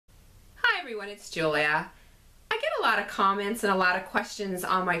everyone, it's Julia. I get a lot of comments and a lot of questions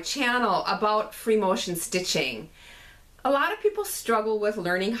on my channel about free motion stitching. A lot of people struggle with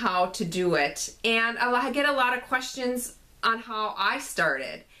learning how to do it, and I get a lot of questions on how I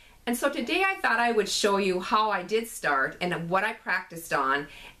started. And so today I thought I would show you how I did start and what I practiced on,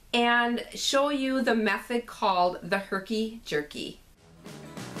 and show you the method called the Herky Jerky.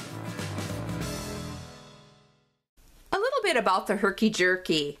 A little bit about the Herky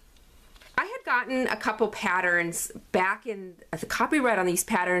Jerky. I had gotten a couple patterns back in, the copyright on these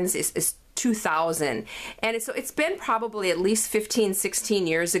patterns is 2000, and so it's been probably at least 15-16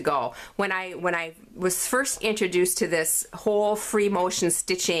 years ago when I was first introduced to this whole free motion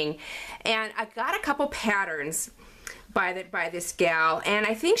stitching, and I got a couple patterns by this gal, and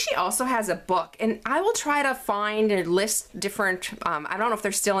I think she also has a book, and I will try to find and list different, I don't know if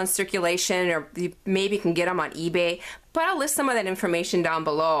they're still in circulation or you maybe can get them on eBay, but I'll list some of that information down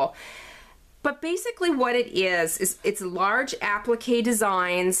below. But basically what it is it's large applique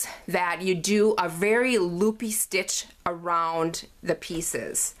designs that you do a very loopy stitch around the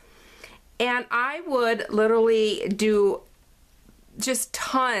pieces. And I would literally do just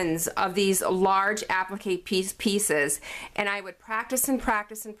tons of these large applique pieces, and I would practice and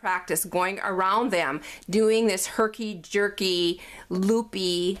practice and practice going around them doing this herky jerky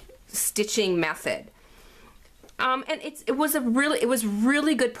loopy stitching method. And it was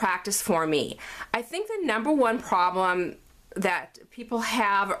really good practice for me. I think the number one problem that people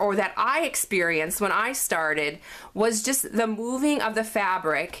have, or that I experienced when I started, was just the moving of the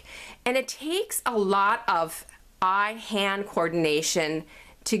fabric, and it takes a lot of eye-hand coordination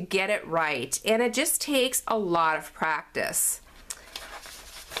to get it right, and it just takes a lot of practice.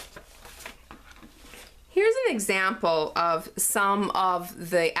 Here's an example of some of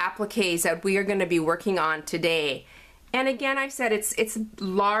the appliques that we are going to be working on today. And again, I said it's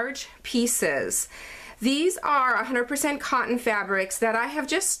large pieces. These are 100% cotton fabrics that I have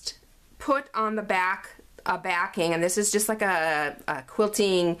just put on the back, backing, and this is just like a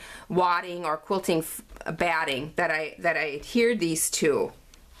quilting wadding or quilting batting that I adhered these to.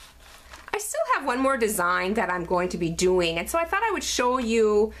 I still have one more design that I'm going to be doing, and so I thought I would show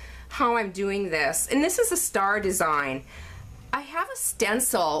you how I'm doing this. And this is a star design. I have a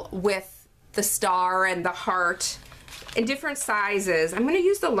stencil with the star and the heart in different sizes. I'm going to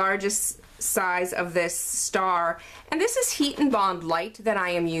use the largest size of this star, and this is Heat and Bond Light that I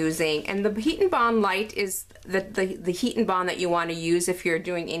am using, and the Heat and Bond Light is the heat and bond that you want to use if you're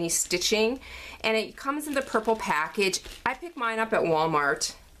doing any stitching, and it comes in the purple package. I picked mine up at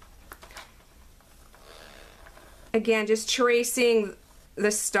Walmart. Again, just tracing the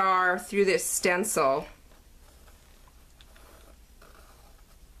star through this stencil.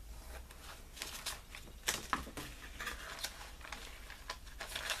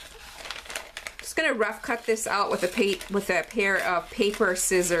 Just going to rough cut this out with a pair of paper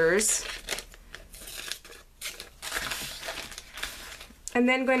scissors, and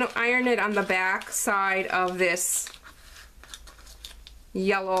then going to iron it on the back side of this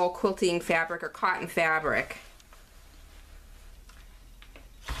yellow quilting fabric or cotton fabric.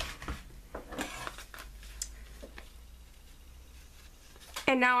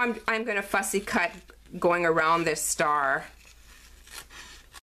 And now I'm going to fussy cut going around this star.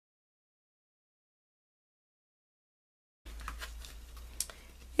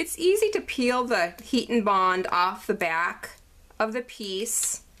 It's easy to peel the heat and bond off the back of the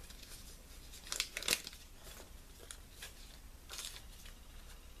piece.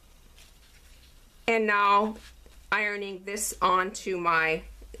 And now ironing this onto my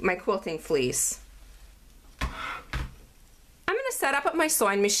quilting fleece. I'm going to set up my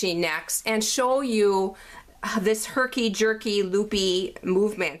sewing machine next and show you this herky jerky loopy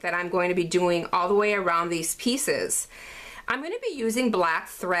movement that I'm going to be doing all the way around these pieces. I'm going to be using black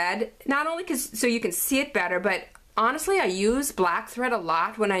thread, not only so you can see it better, but honestly I use black thread a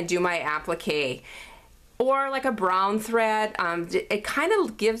lot when I do my applique, or like a brown thread. It kind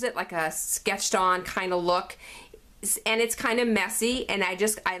of gives it like a sketched on kind of look, and it's kind of messy, and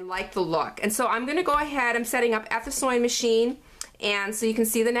I like the look. And so I'm going to go ahead, I'm setting up at the sewing machine, and so you can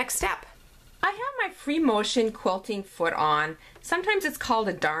see the next step. I have my free motion quilting foot on. Sometimes it's called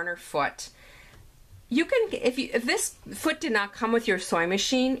a darner foot. You can, if this foot did not come with your sewing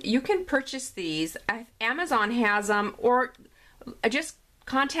machine, you can purchase these. Amazon has them, or just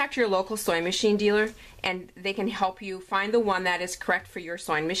contact your local sewing machine dealer and they can help you find the one that is correct for your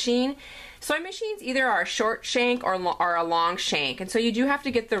sewing machine. Sewing machines either are a short shank or a long shank, and so you do have to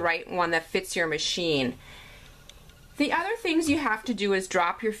get the right one that fits your machine. The other things you have to do is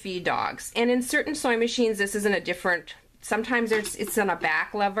drop your feed dogs, and in certain sewing machines this is in a different sometimes it's on a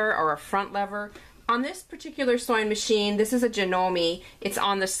back lever or a front lever. On this particular sewing machine, this is a Janome, it's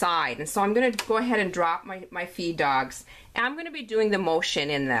on the side. And so I'm going to go ahead and drop my feed dogs. And I'm going to be doing the motion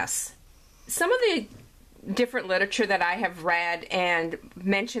in this. Some of the different literature that I have read and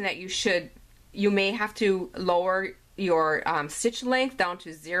mentioned that you may have to lower your stitch length down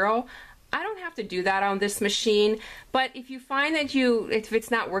to 0. I don't have to do that on this machine, but if you find that if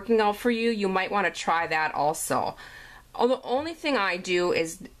it's not working out for you, you might want to try that also. The only thing I do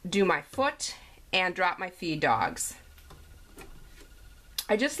is do my foot and drop my feed dogs.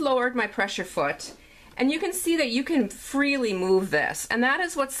 I just lowered my pressure foot, and you can see that you can freely move this, and that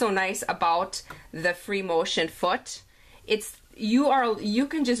is what's so nice about the free motion foot. You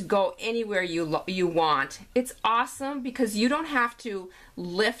can just go anywhere you want. It's awesome because you don't have to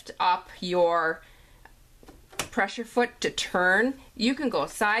lift up your pressure foot to turn. You can go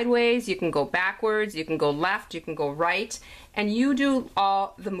sideways, you can go backwards, you can go left, you can go right, and you do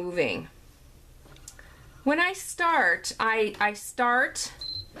all the moving. When I start, I start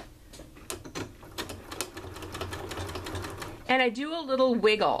and I do a little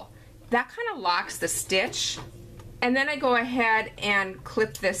wiggle. That kind of locks the stitch, and then I go ahead and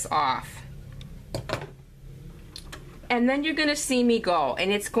clip this off. And then you're going to see me go,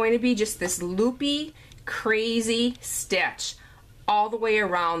 and it's going to be just this loopy, crazy stitch all the way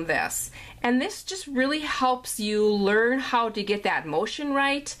around this. And this just really helps you learn how to get that motion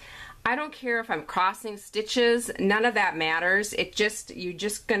right. I don't care if I'm crossing stitches, none of that matters. You're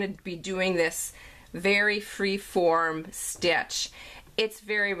just going to be doing this very free form stitch. It's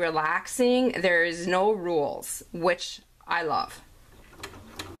very relaxing. There is no rules, which I love.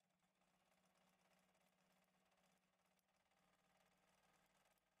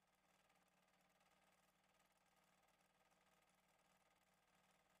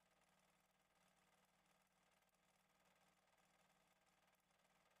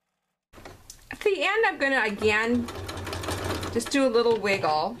 At the end, I'm going to again just do a little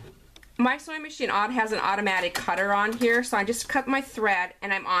wiggle. My sewing machine has an automatic cutter on here, so I just cut my thread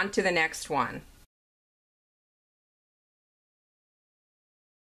and I'm on to the next one.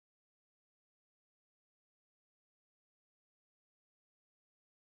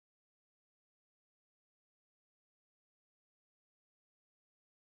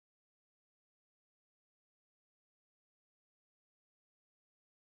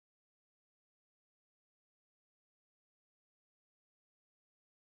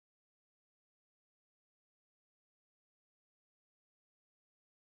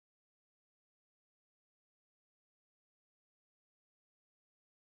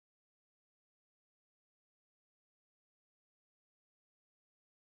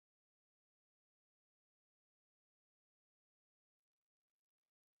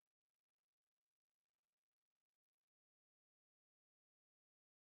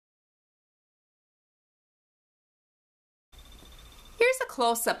 Here's a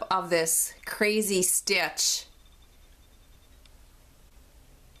close-up of this crazy stitch.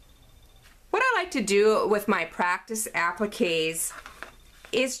 What I like to do with my practice appliques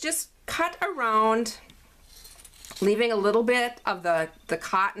is just cut around, leaving a little bit of the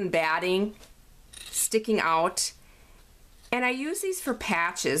cotton batting sticking out. And I use these for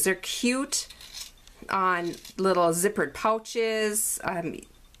patches. They're cute on little zippered pouches,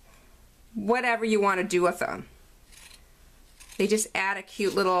 whatever you want to do with them. They just add a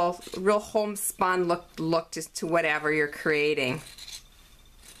cute little, real homespun look to whatever you're creating.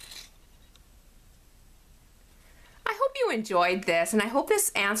 I hope you enjoyed this, and I hope this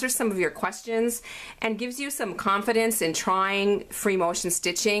answers some of your questions and gives you some confidence in trying free motion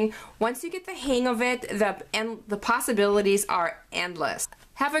stitching. Once you get the hang of it, the possibilities are endless.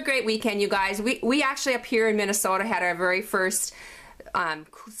 Have a great weekend, you guys. We actually up here in Minnesota had our very first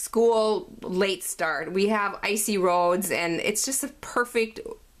school late start. We have icy roads, and it's just a perfect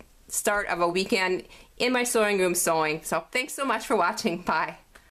start of a weekend in my sewing room sewing. So thanks so much for watching. Bye.